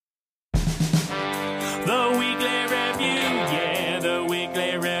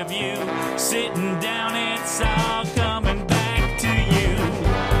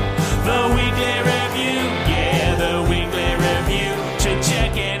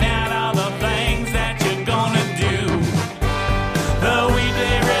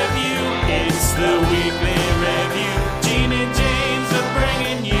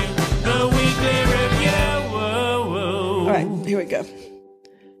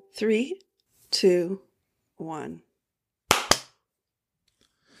3, 2, 1.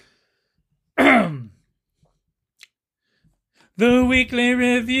 The Weekly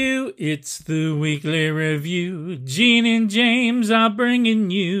Review, it's the Weekly Review. Gene and James are bringing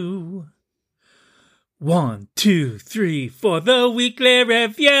you 1, 2, 3, 4, the Weekly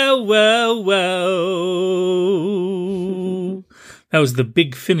Review. Whoa, whoa. That was the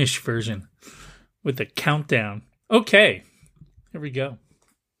Big Finish version with the countdown. Okay, here we go.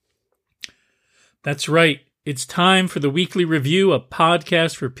 That's right. It's time for the Weekly Review, a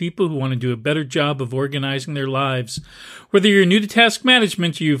podcast for people who want to do a better job of organizing their lives. Whether you're new to task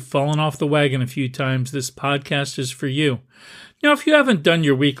management or you've fallen off the wagon a few times, this podcast is for you. Now, if you haven't done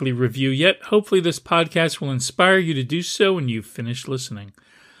your weekly review yet, hopefully this podcast will inspire you to do so when you've finished listening.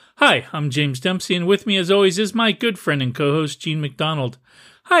 Hi, I'm James Dempsey, and with me as always is my good friend and co-host, Gene McDonald.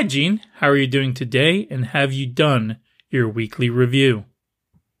 Hi, Gene. How are you doing today, and have you done your weekly review?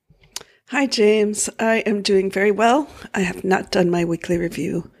 Hi, James. I am doing very well. I have not done my weekly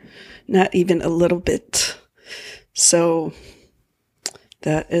review, not even a little bit. So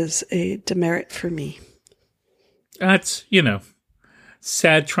that is a demerit for me. That's,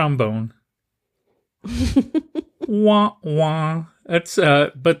 sad trombone. Wah, wah. That's,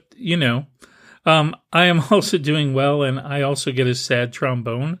 but, I am also doing well, and I also get a sad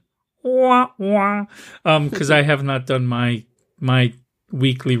trombone. Wah, wah. Because I have not done my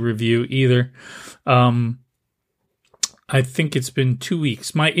weekly review either. I think it's been 2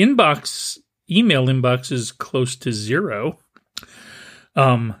 weeks. My email inbox is close to 0.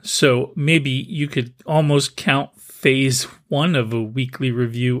 So maybe you could almost count phase 1 of a weekly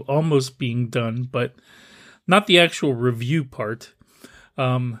review almost being done, but not the actual review part.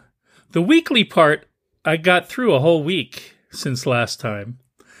 The weekly part, I got through a whole week since last time.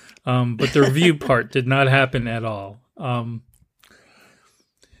 But the review part did not happen at all.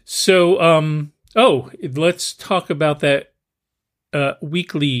 Let's talk about that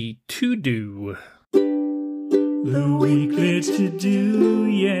weekly to-do. The weekly to-do,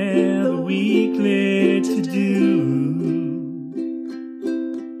 yeah, the weekly to-do.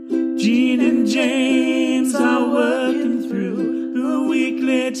 Gene and James are working through the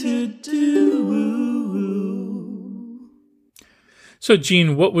weekly to-do. So,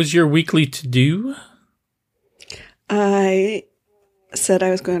 Gene, what was your weekly to-do? I said I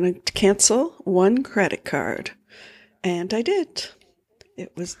was going to cancel one credit card, and I did.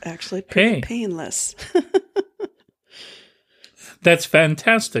 It was actually pretty painless. That's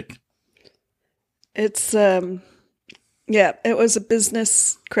fantastic. It's, it was a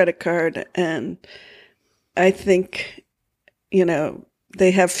business credit card, and I think,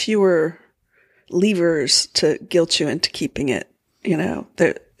 they have fewer levers to guilt you into keeping it.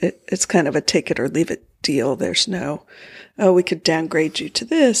 It's kind of a take it or leave it deal. There's no, we could downgrade you to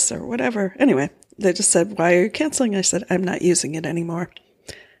this or whatever. Anyway, they just said, why are you canceling? I said, I'm not using it anymore.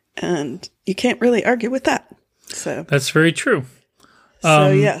 And you can't really argue with that. So that's very true.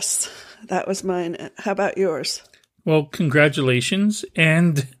 Yes, that was mine. How about yours? Well, congratulations.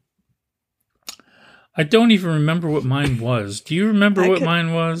 And I don't even remember what mine was. Do you remember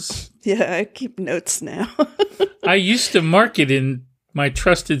mine was? Yeah, I keep notes now. I used to mark it in my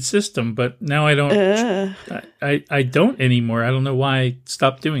trusted system, but now I don't. I don't anymore. I don't know why I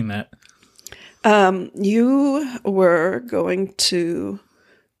stopped doing that. You were going to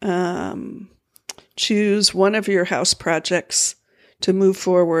choose one of your house projects to move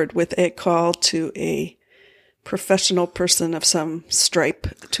forward with a call to a professional person of some stripe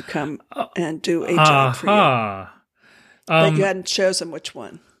to come and do a job for you. But you hadn't chosen which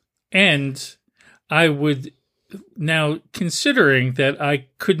one. And I would now, considering that I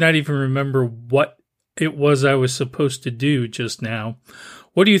could not even remember what it was I was supposed to do just now,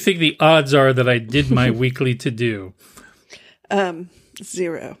 what do you think the odds are that I did my weekly to-do?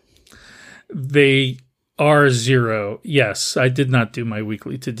 0. They are 0. Yes, I did not do my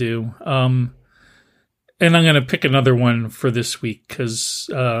weekly to-do. And I'm going to pick another one for this week because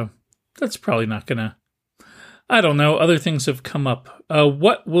that's probably not going to... I don't know. Other things have come up.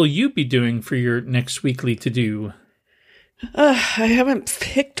 What will you be doing for your next weekly to-do? I haven't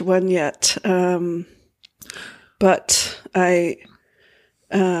picked one yet. But I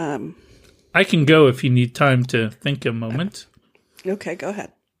can go if you need time to think a moment. Okay, go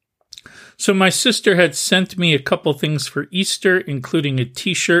ahead. So my sister had sent me a couple things for Easter, including a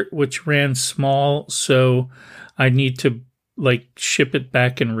t-shirt, which ran small. So I need to ship it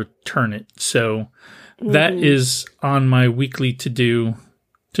back and return it. So that is on my weekly to-do,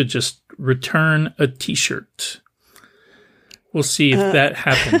 to just return a t-shirt. We'll see if that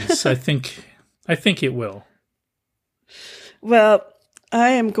happens. I think it will. Well, I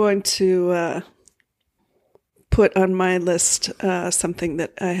am going to put on my list something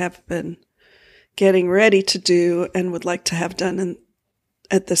that I have been getting ready to do and would like to have done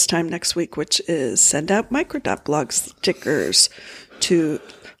at this time next week, which is send out Microdot stickers to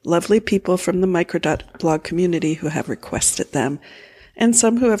lovely people from the Microdot blog community who have requested them, and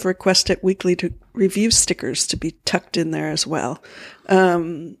some who have requested weekly review stickers to be tucked in there as well.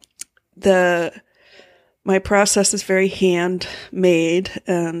 My process is very handmade,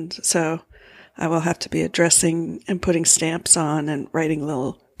 and so I will have to be addressing and putting stamps on and writing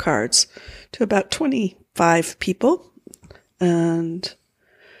little cards to about 25 people. And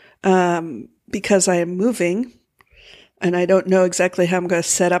because I am moving and I don't know exactly how I'm going to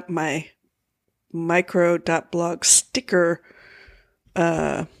set up my micro.blog sticker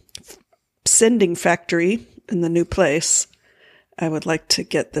sending factory in the new place, I would like to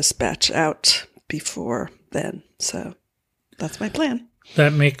get this batch out before then. So that's my plan.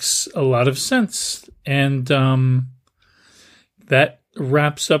 That makes a lot of sense. And that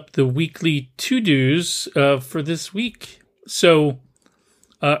wraps up the weekly to-dos for this week. So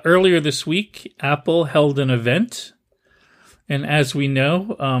earlier this week, Apple held an event. And as we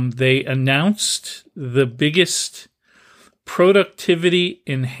know, they announced the biggest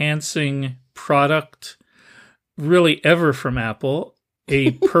productivity-enhancing product really ever from Apple,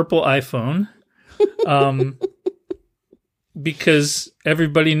 a purple iPhone. Because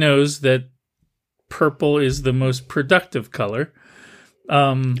everybody knows that purple is the most productive color.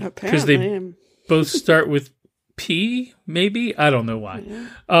 Because they both start with P, maybe? I don't know why. Yeah.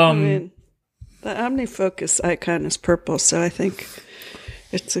 I mean, the OmniFocus icon is purple, so I think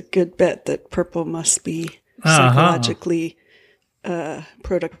it's a good bet that purple must be psychologically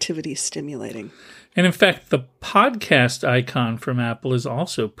productivity stimulating. And in fact, the podcast icon from Apple is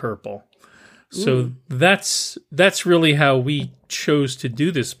also purple. So that's really how we chose to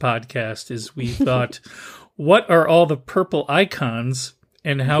do this podcast, is we thought, what are all the purple icons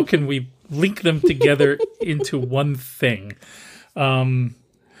and how can we link them together into one thing?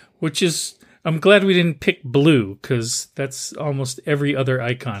 Which is, I'm glad we didn't pick blue, because that's almost every other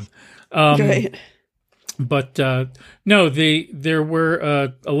icon. Right. But no, there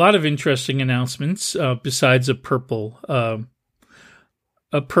were a lot of interesting announcements besides a purple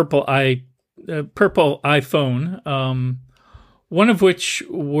iPhone, one of which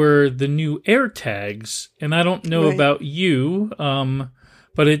were the new AirTags. And I don't know about you,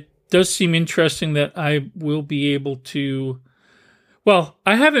 but it does seem interesting that I will be able to... Well,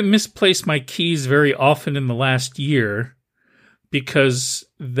 I haven't misplaced my keys very often in the last year, because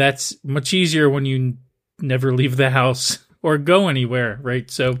that's much easier when you never leave the house or go anywhere, right?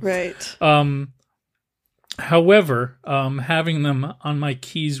 So, right. However, having them on my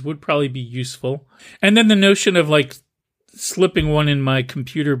keys would probably be useful. And then the notion of like slipping one in my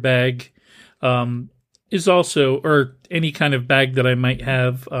computer bag is also, or any kind of bag that I might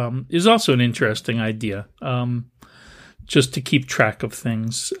have, is also an interesting idea, just to keep track of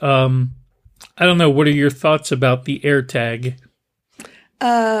things. I don't know. What are your thoughts about the AirTag?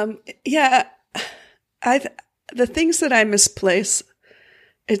 Yeah, the things that I misplace,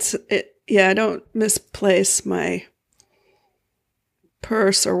 I don't misplace my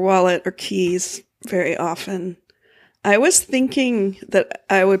purse or wallet or keys very often. I was thinking that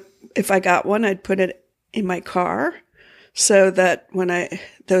I would, if I got one, I'd put it in my car, so that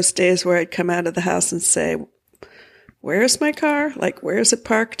those days where I'd come out of the house and say, where's my car? Like, where is it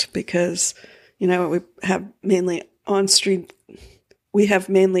parked? Because, we have mainly on-street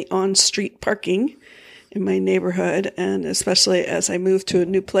parking in my neighborhood. And especially as I move to a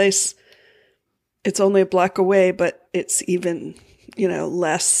new place, it's only a block away, but it's even,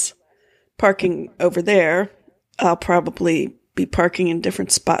 less parking over there. I'll probably be parking in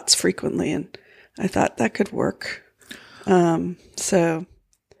different spots frequently. And I thought that could work. But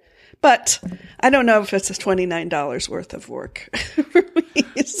I don't know if it's $29 worth of work for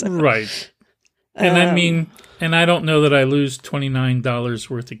me. So, right. And and I don't know that I lose $29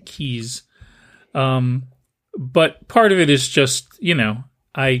 worth of keys. But part of it is just,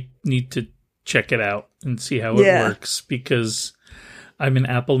 I need to check it out and see how it works, because I'm an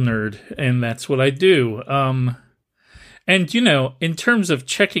Apple nerd and that's what I do. And, in terms of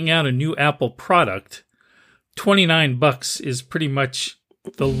checking out a new Apple product, $29 is pretty much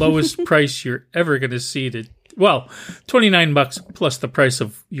the lowest price you're ever going to see $29 plus the price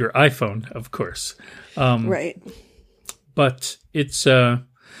of your iPhone, of course. Right. But it's, and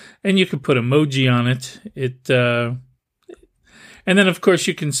you can put emoji on it. And then of course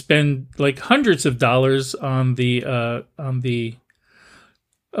you can spend like hundreds of dollars on the,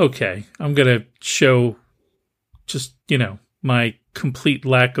 okay, I'm going to show just, my complete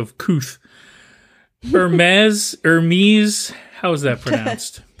lack of couth. Hermes, how is that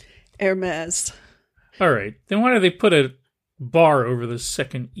pronounced? Hermes. All right. Then why do they put a bar over the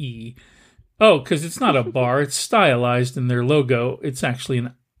second E? Oh, because it's not a bar. It's stylized in their logo. It's actually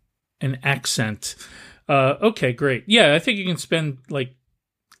an accent. Okay, great. Yeah, I think you can spend like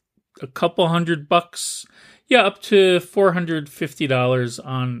a couple $100. Yeah, up to $450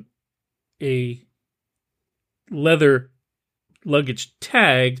 on a leather luggage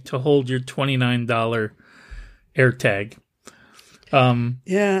tag to hold your $29 AirTag.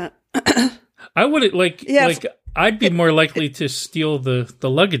 Yeah. I would I'd be more likely to steal the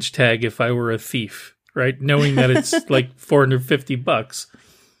luggage tag if I were a thief, right? Knowing that it's like $450.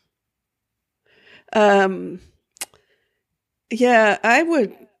 Yeah, I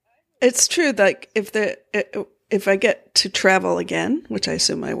would. It's true. Like if I get to travel again, which I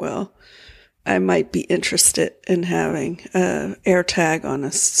assume I will, I might be interested in having a AirTag on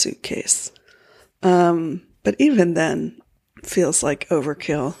a suitcase. But even then, feels like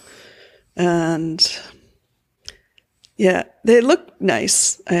overkill. And yeah, they look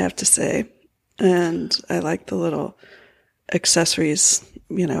nice, I have to say. And I like the little accessories,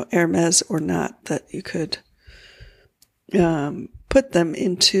 Hermes or not, that you could put them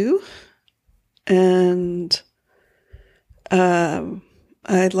into. And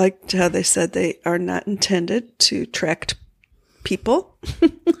I liked how they said they are not intended to track people.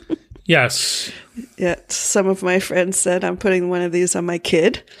 Yes. Yet some of my friends said I'm putting one of these on my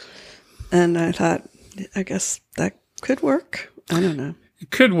kid. And I thought, I guess that could work. I don't know.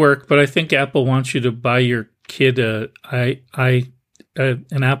 It could work, but I think Apple wants you to buy your kid an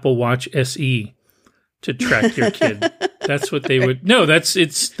Apple Watch SE to track your kid. That's what they would. No, that's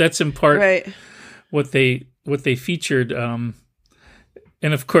in part right. what they featured. And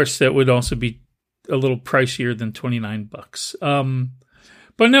of course, that would also be a little pricier than $29.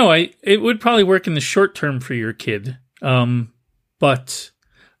 But no, it would probably work in the short term for your kid.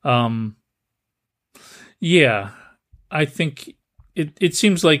 Yeah, I think it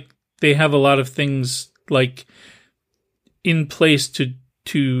seems like they have a lot of things like in place to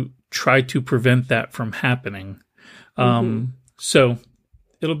try to prevent that from happening. So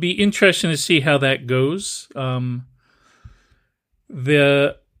it'll be interesting to see how that goes.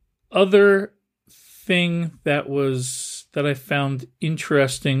 The other thing that I found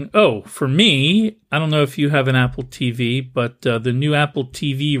interesting. Oh, for me, I don't know if you have an Apple TV, but the new Apple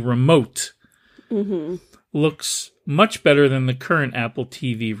TV remote looks much better than the current Apple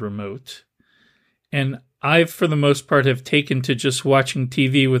TV remote. And I, for the most part, have taken to just watching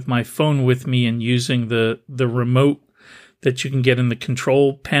TV with my phone with me and using the remote that you can get in the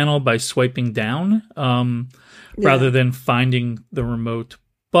control panel by swiping down, rather than finding the remote.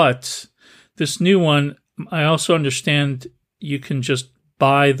 But this new one, I also understand you can just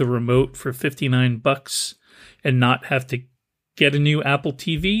buy the remote for $59 and not have to get a new Apple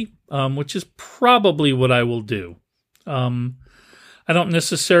TV, which is probably what I will do. I don't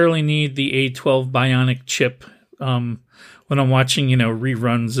necessarily need the A12 Bionic chip when I'm watching,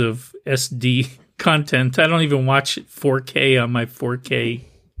 reruns of SD content. I don't even watch 4K on my 4K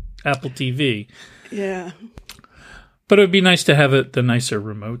Apple TV. Yeah. But it would be nice to have the nicer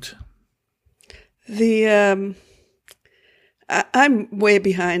remote. I'm way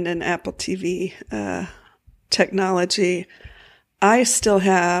behind in Apple TV technology. I still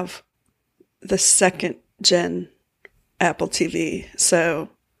have the second gen Apple TV. So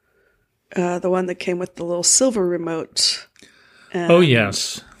the one that came with the little silver remote. Oh,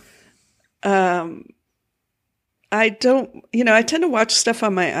 yes. I don't, I tend to watch stuff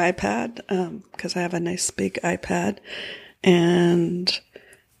on my iPad because I have a nice big iPad, and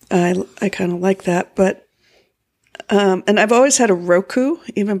I kind of like that. But and I've always had a Roku,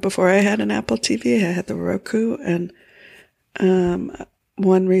 even before I had an Apple TV. I had the Roku, and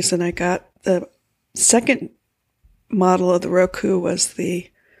one reason I got the second model of the Roku was the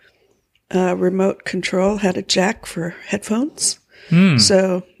remote control had a jack for headphones,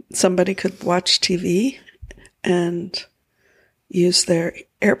 so somebody could watch TV and use their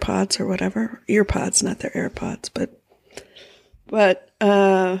AirPods or whatever. Earpods, not their AirPods, but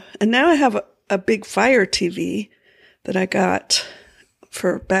and now I have a big Fire TV that I got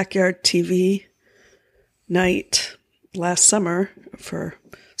for backyard TV night last summer for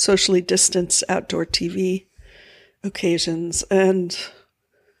socially distanced outdoor TV occasions, and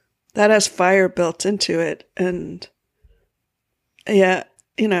that has Fire built into it. And yeah,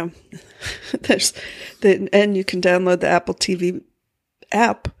 there's and you can download the Apple TV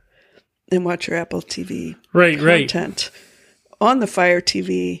app and watch your Apple TV content on the Fire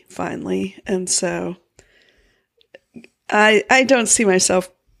TV finally. And so I don't see myself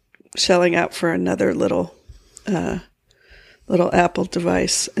shelling out for another little Apple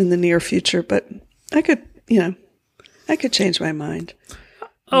device in the near future, but I could change my mind.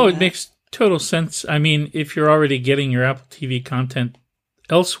 Oh, it makes total sense. I mean, if you're already getting your Apple TV content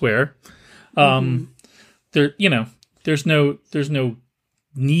elsewhere, there's no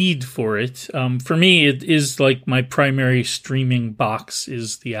need for it. For me, it is like my primary streaming box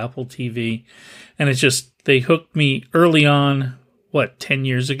is the Apple TV, and it's just they hooked me early on. 10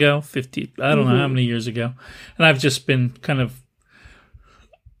 years ago, 50? I don't know how many years ago, and I've just been kind of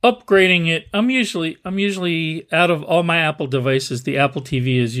upgrading it. I'm usually out of all my Apple devices, the Apple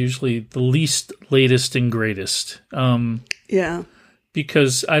TV is usually the least latest and greatest.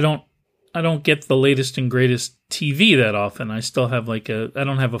 Because I don't get the latest and greatest TV that often. I still have I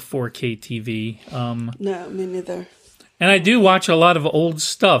don't have a 4K TV. No, me neither. And I do watch a lot of old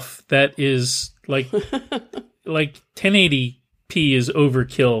stuff that is like 1080p is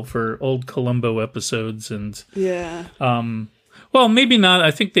overkill for old Columbo episodes and well, maybe not.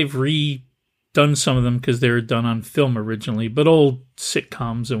 I think they've redone some of them because they were done on film originally, but old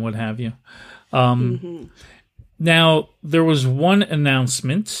sitcoms and what have you. Now, there was one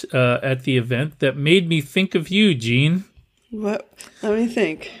announcement at the event that made me think of you, Gene. What? Let me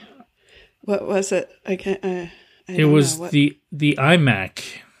think. What was it? I can't. It was the iMac.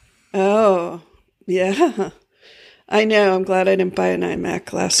 Oh, yeah. I know. I'm glad I didn't buy an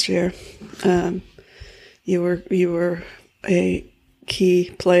iMac last year. You were a key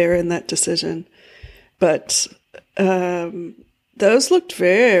player in that decision, but those looked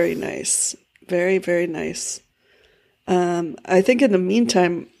very nice, very, very nice. I think in the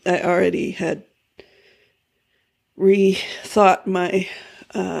meantime, I already had rethought my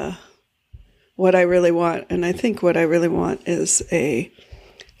what I really want, and I think what I really want is a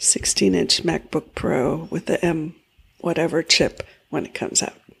 16-inch MacBook Pro with the M whatever chip when it comes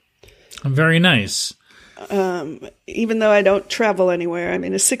out. Very nice. Even though I don't travel anywhere, I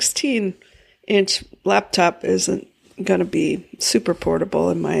mean, a 16-inch laptop isn't going to be super portable,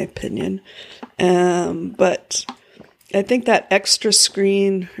 in my opinion. But I think that extra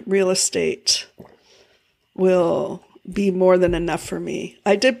screen real estate will be more than enough for me.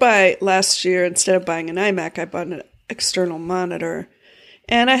 I did buy last year, instead of buying an iMac, I bought an external monitor.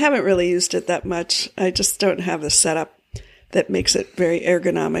 And I haven't really used it that much. I just don't have the setup that makes it very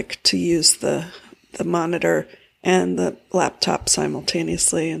ergonomic to use the monitor and the laptop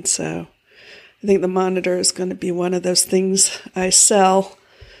simultaneously. And so I think the monitor is going to be one of those things I sell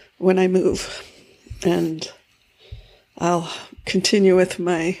when I move. And I'll continue with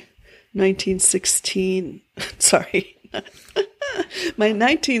my 1916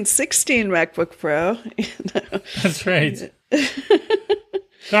 MacBook Pro. That's right.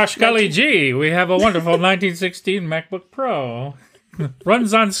 Gosh golly gee, we have a wonderful 1916 MacBook Pro.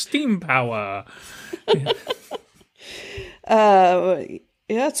 Runs on steam power.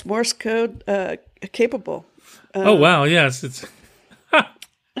 It's Morse code capable. Oh, wow, yes. It's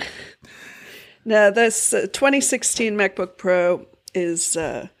No, this 2016 MacBook Pro is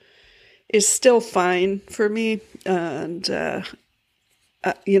still fine for me. And, so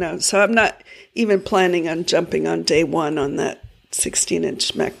I'm not even planning on jumping on day one on that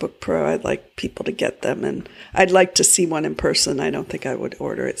 16-inch MacBook Pro. I'd like people to get them, and I'd like to see one in person. I don't think I would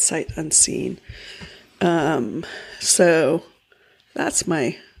order it sight unseen. So that's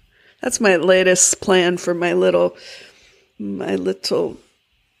my latest plan for my little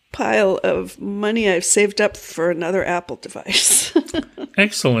pile of money I've saved up for another Apple device.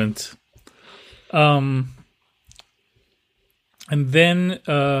 Excellent. And then,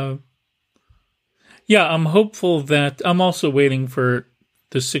 I'm hopeful that I'm also waiting for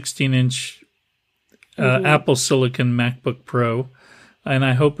the 16-inch Apple Silicon MacBook Pro, and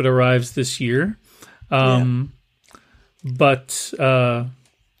I hope it arrives this year. But I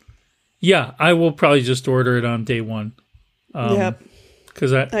will probably just order it on day one.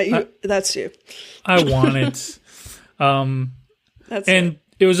 Because that's you. I want it. That's and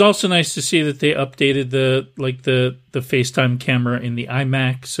it was also nice to see that they updated the FaceTime camera in the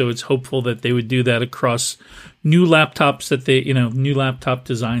iMac. So it's hopeful that they would do that across new laptops new laptop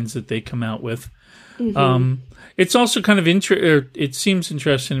designs that they come out with. It's also kind of it seems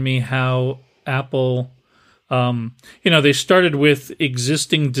interesting to me how Apple, they started with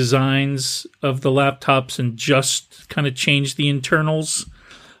existing designs of the laptops and just kind of changed the internals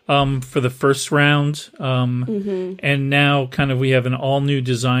for the first round, and now kind of we have an all new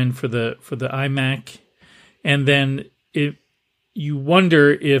design for the iMac, and then you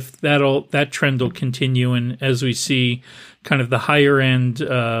wonder if that trend will continue, and as we see kind of the higher end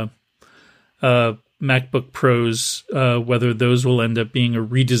MacBook Pros, whether those will end up being a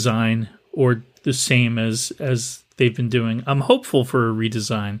redesign or the same as they've been doing. I'm hopeful for a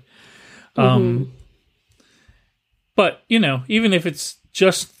redesign. But, even if it's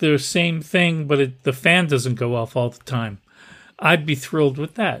just the same thing, but the fan doesn't go off all the time, I'd be thrilled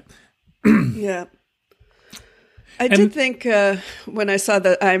with that. Yeah. I did think when I saw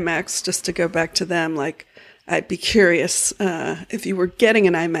the iMacs, just to go back to them, like, I'd be curious if you were getting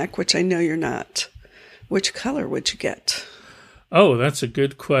an iMac, which I know you're not, which color would you get? Oh, that's a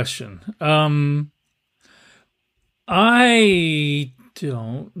good question. I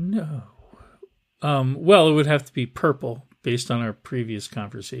don't know. Well, it would have to be purple based on our previous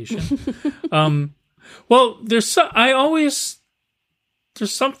conversation. Well, there's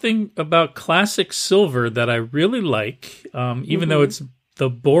something about classic silver that I really like, even though it's the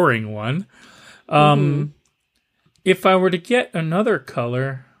boring one. If I were to get another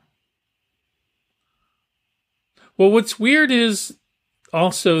color, well, what's weird is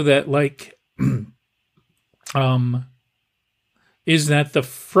also that is that the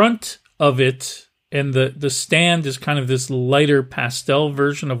front of it and the stand is kind of this lighter pastel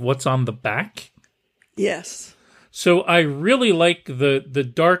version of what's on the back. Yes. So I really like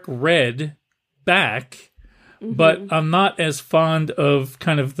the dark red back, but I'm not as fond of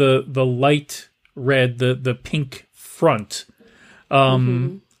kind of the light red, the pink front.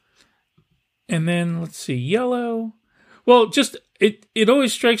 And then let's see, yellow. Well, just it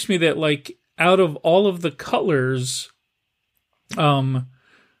always strikes me that out of all of the colors,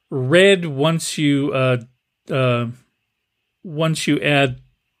 red once you add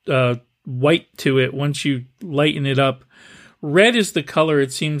white to it, once you lighten it up, red is the color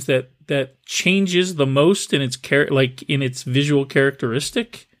it seems that changes the most in its in its visual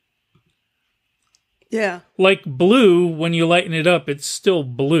characteristic. Yeah. Like blue, when you lighten it up, it's still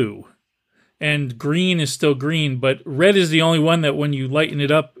blue. And green is still green, but red is the only one that when you lighten it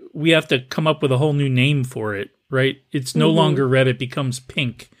up, we have to come up with a whole new name for it, right? It's no longer red, it becomes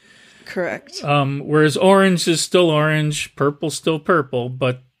pink. Correct. Whereas orange is still orange, purple's still purple,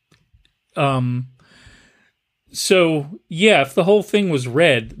 but so yeah, if the whole thing was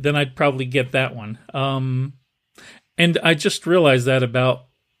red, then I'd probably get that one. And I just realized that about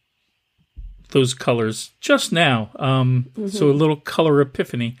those colors just now. So a little color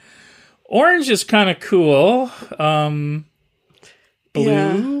epiphany. Orange is kind of cool.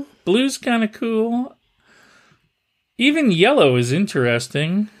 Blue's kind of cool. Even yellow is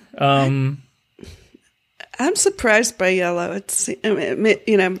interesting. I'm surprised by yellow. It's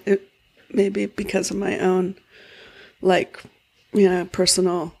maybe because of my own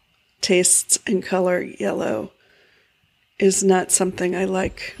personal tastes in color. Yellow is not something I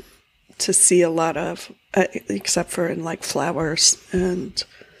like to see a lot of, except for in flowers and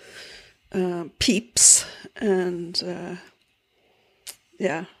peeps, and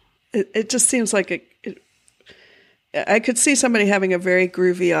it just seems like I could see somebody having a very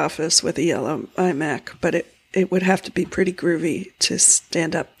groovy office with a yellow iMac, but it would have to be pretty groovy to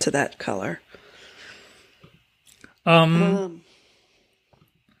stand up to that color. Yeah,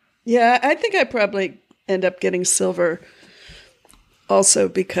 I think I probably end up getting silver also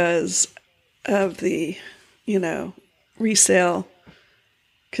because of the, resale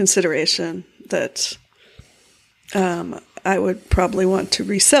consideration that I would probably want to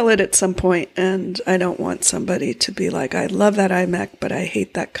resell it at some point, and I don't want somebody to be like, I love that iMac, but I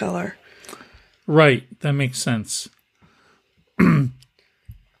hate that color. Right, that makes sense. And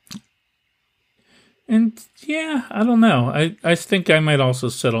yeah, I don't know. I think I might also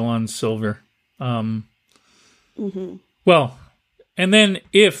settle on silver. Well, and then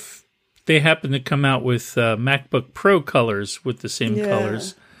if they happen to come out with MacBook Pro colors with the same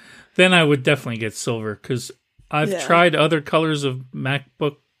colors, then I would definitely get silver, because I've tried other colors of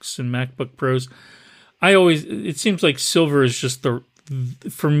MacBooks and MacBook Pros. It seems like silver is just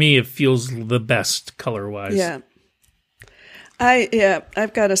for me, it feels the best color-wise. Yeah.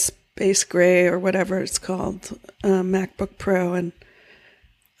 I've got a space gray or whatever it's called, MacBook Pro, and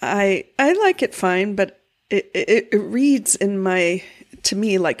I like it fine, but it reads to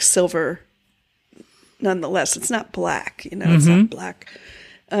me like silver nonetheless. It's not black, it's not black.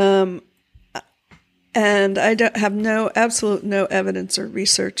 And I have no evidence or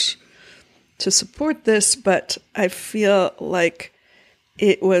research to support this, but I feel like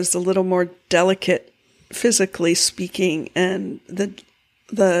it was a little more delicate, physically speaking, and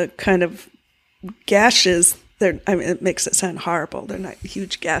the kind of gashes. It makes it sound horrible. They're not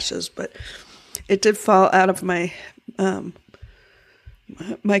huge gashes, but it did fall out of my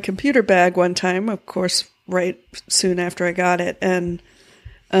my computer bag one time. Of course, right soon after I got it, and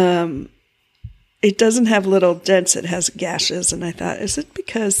it doesn't have little dents, it has gashes. And I thought, is it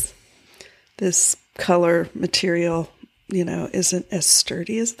because this color material, isn't as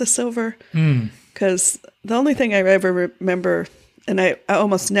sturdy as the silver? Because the only thing I ever remember, and I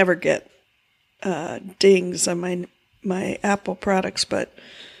almost never get dings on my Apple products, but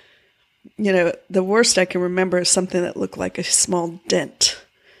the worst I can remember is something that looked like a small dent.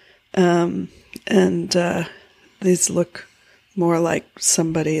 And these look more like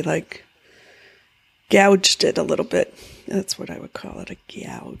somebody gouged it a little bit. That's what I would call it, a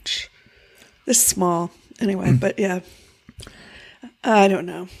gouge. This small. Anyway, but yeah. I don't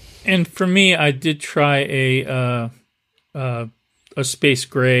know. And for me, I did try a space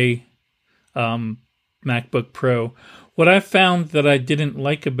gray MacBook Pro. What I found that I didn't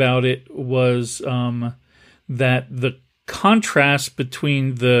like about it was that the contrast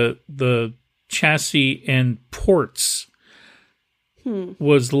between the chassis and ports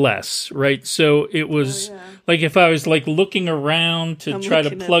was less, right? So it was like if I was looking around to try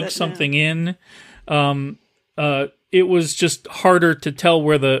to plug something in, it was just harder to tell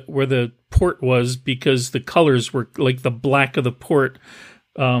where the port was because the colors were like the black of the port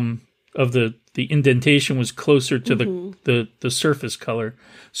of the indentation was closer to the surface color.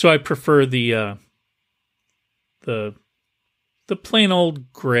 So I prefer the plain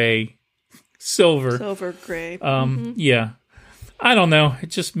old gray, silver gray. Yeah. I don't know.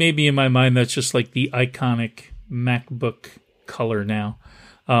 It just maybe in my mind that's just like the iconic MacBook color now.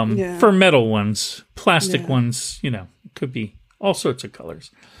 For metal ones, plastic ones, it could be all sorts of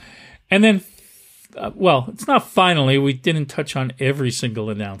colors. And then, it's not finally. We didn't touch on every single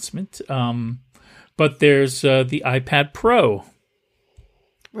announcement, but there's the iPad Pro.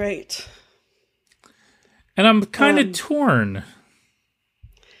 Right. And I'm kind of torn.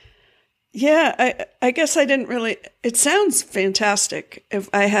 Yeah, I guess I didn't really... It sounds fantastic. If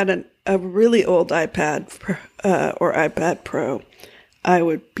I had a really old iPad or iPad Pro, I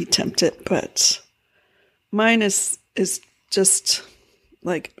would be tempted, but mine is just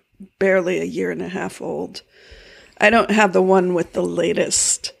barely a year and a half old. I don't have the one with the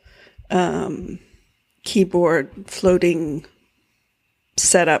latest keyboard floating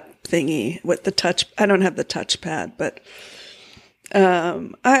setup thingy with the touch. I don't have the touchpad, but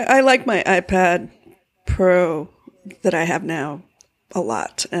I like my iPad Pro that I have now a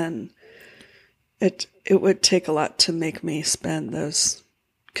lot, and it would take a lot to make me spend those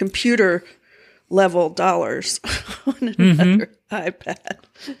computer level dollars on another iPad.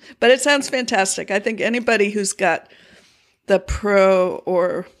 But it sounds fantastic. I think anybody who's got the Pro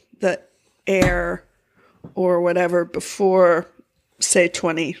or the Air or whatever before, say,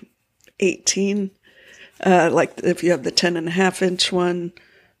 2018, like if you have the 10.5-inch one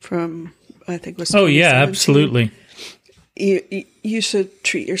from, I think it was 2017. Oh, yeah, absolutely. You should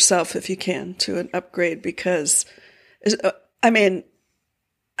treat yourself, if you can, to an upgrade because,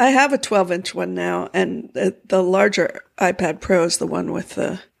 I have a 12-inch one now, and the larger iPad Pro is the one with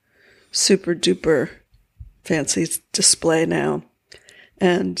the super duper fancy display now.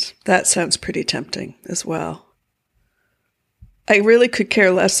 And that sounds pretty tempting as well. I really could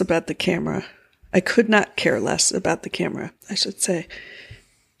care less about the camera. I could not care less about the camera, I should say.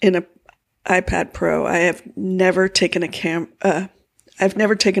 In an iPad Pro, I have never taken I've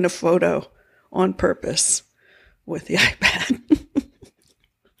never taken a photo on purpose with the iPad.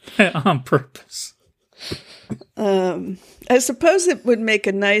 On purpose. I suppose it would make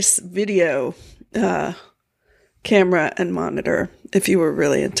a nice video camera and monitor if you were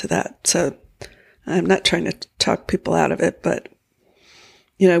really into that. So I'm not trying to talk people out of it, but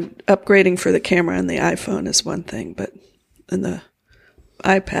upgrading for the camera and the iPhone is one thing, but in the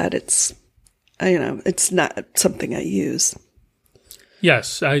iPad, it's not something I use.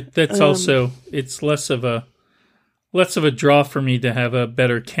 Yes, that's also, it's less of a draw for me to have a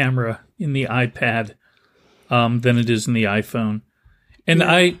better camera in the iPad than it is in the iPhone. And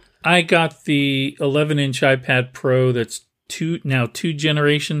I got the 11-inch iPad Pro that's two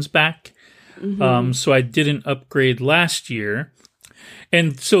generations back. So I didn't upgrade last year.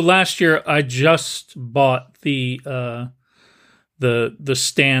 And so last year I just bought the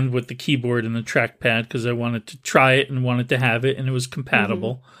stand with the keyboard and the trackpad because I wanted to try it and wanted to have it, and it was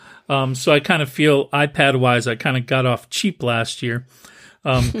compatible. So I kind of feel iPad-wise, I kind of got off cheap last year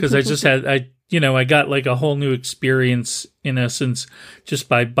because I just had, I got like a whole new experience in essence just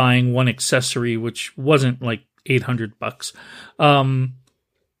by buying one accessory, which wasn't like $800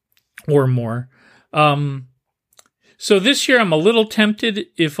 or more. So this year I'm a little tempted,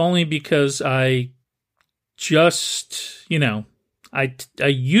 if only because I just, I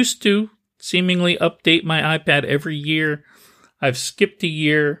used to seemingly update my iPad every year. I've skipped a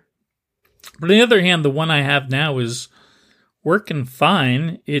year. But on the other hand, the one I have now is working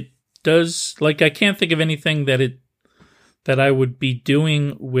fine. It does, like, I can't think of anything that I would be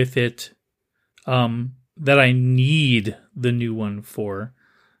doing with it that I need the new one for.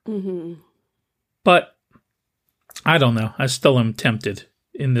 Mm-hmm. But I don't know. I still am tempted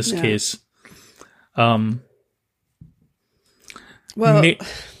in this case. Well,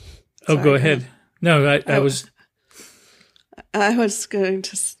 go ahead. No, I was going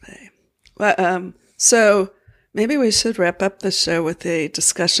to say, well, so maybe we should wrap up the show with a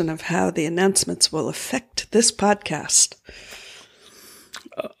discussion of how the announcements will affect this podcast.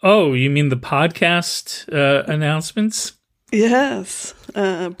 Oh, you mean the podcast announcements? Yes.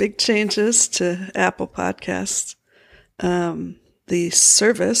 Big changes to Apple Podcasts, the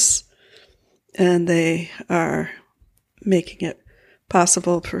service, and they are making it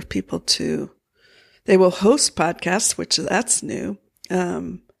possible for people to, they will host podcasts, which that's new.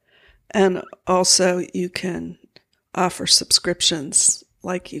 And also you can offer subscriptions,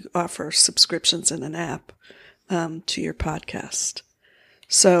 like you offer subscriptions in an app, to your podcast.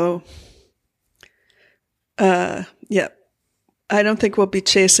 So, yeah, I don't think we'll be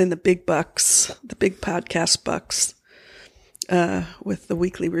chasing the big bucks, the big podcast bucks, with the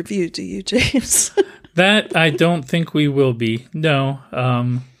weekly review. Do you, James? That I don't think we will be. No.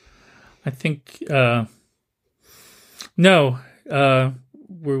 I think, no,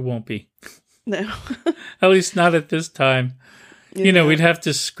 we won't be. No. At least not at this time. Yeah. You know, we'd have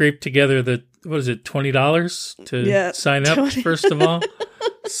to scrape together the, what is it, $20 to sign up, 20. First of all.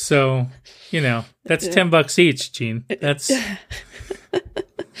 So, you know, that's $10 each, Gene. That's.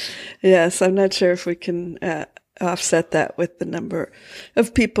 Yes, I'm not sure if we can offset that with the number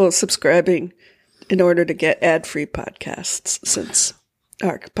of people subscribing in order to get ad-free podcasts, since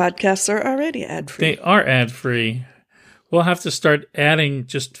our podcasts are already ad-free. They are ad-free. We'll have to start adding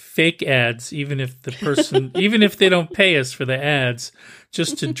just fake ads, even if the person, even if they don't pay us for the ads,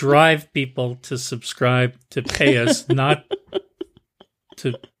 just to drive people to subscribe, to pay us, not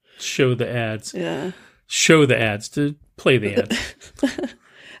to show the ads. Yeah. Show the ads, to play the ads.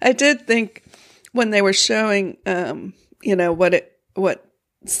 I did think when they were showing, you know, what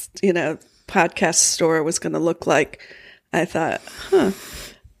podcast store was going to look like, I thought,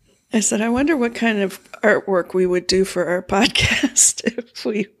 I said, I wonder what kind of artwork we would do for our podcast if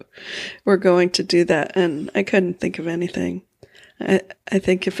we were going to do that. And I couldn't think of anything. I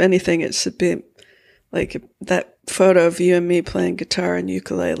think if anything, it should be like that photo of you and me playing guitar and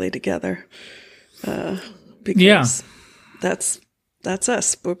ukulele together. Because that's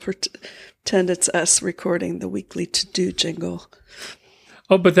us. We'll pretend it's us recording the weekly to-do jingle.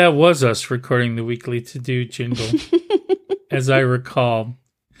 Oh, but that was us recording the weekly to-do jingle, as I recall.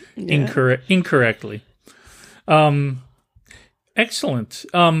 Incorrectly. Excellent.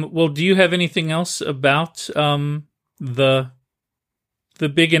 Well, do you have anything else about the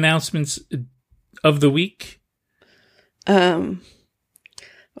big announcements of the week? Well,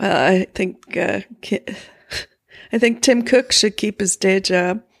 I think Tim Cook should keep his day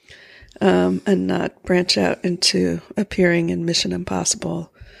job and not branch out into appearing in Mission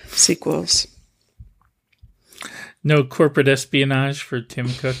Impossible sequels. No corporate espionage for Tim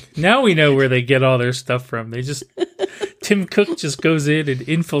Cook. Now we know where they get all their stuff from. Tim Cook just goes in and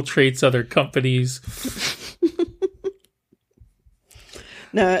infiltrates other companies.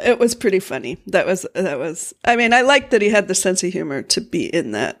 No, it was pretty funny. That was, I mean, I liked that he had the sense of humor to be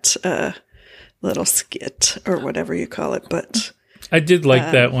in that little skit or whatever you call it, but I did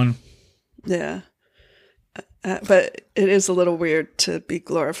like that one. Yeah. But it is a little weird to be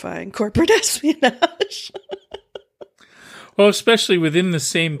glorifying corporate espionage. Well, especially within the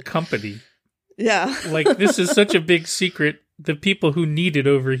same company. Yeah. Like, this is such a big secret. The people who need it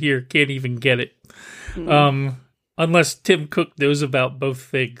over here can't even get it. Unless Tim Cook knows about both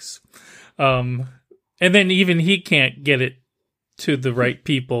things. And then even he can't get it to the right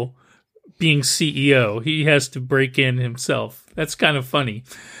people. Being CEO, he has to break in himself. That's kind of funny.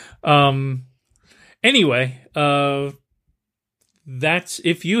 Anyway, that's,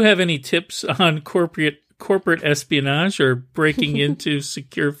 if you have any tips on corporate espionage or breaking into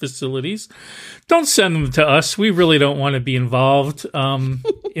secure facilities, don't send them to us. We really don't want to be involved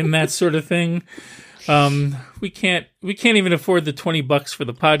in that sort of thing. We can't even afford the $20 for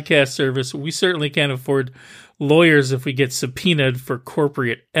the podcast service. We certainly can't afford lawyers if we get subpoenaed for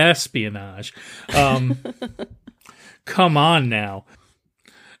corporate espionage. Come on now.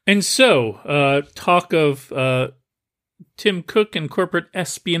 And so, talk of Tim Cook and corporate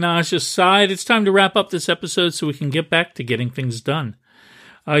espionage aside, it's time to wrap up this episode so we can get back to getting things done.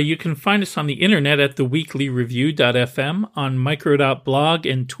 You can find us on the internet at theweeklyreview.fm, on micro.blog,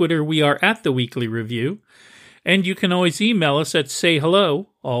 and Twitter we are at The Weekly Review. And you can always email us at sayhello,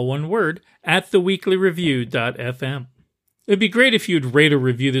 all one word, at theweeklyreview.fm. It'd be great if you'd rate or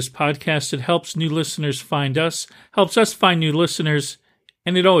review this podcast. It helps new listeners find us, helps us find new listeners,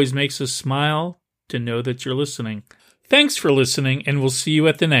 and it always makes us smile to know that you're listening. Thanks for listening, and we'll see you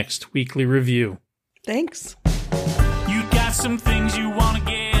at the next Weekly Review. Thanks. You got some things you want to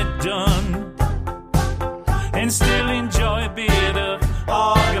get done and still enjoy a bit of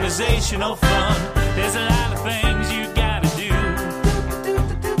organizational fun. There's a lot of things you got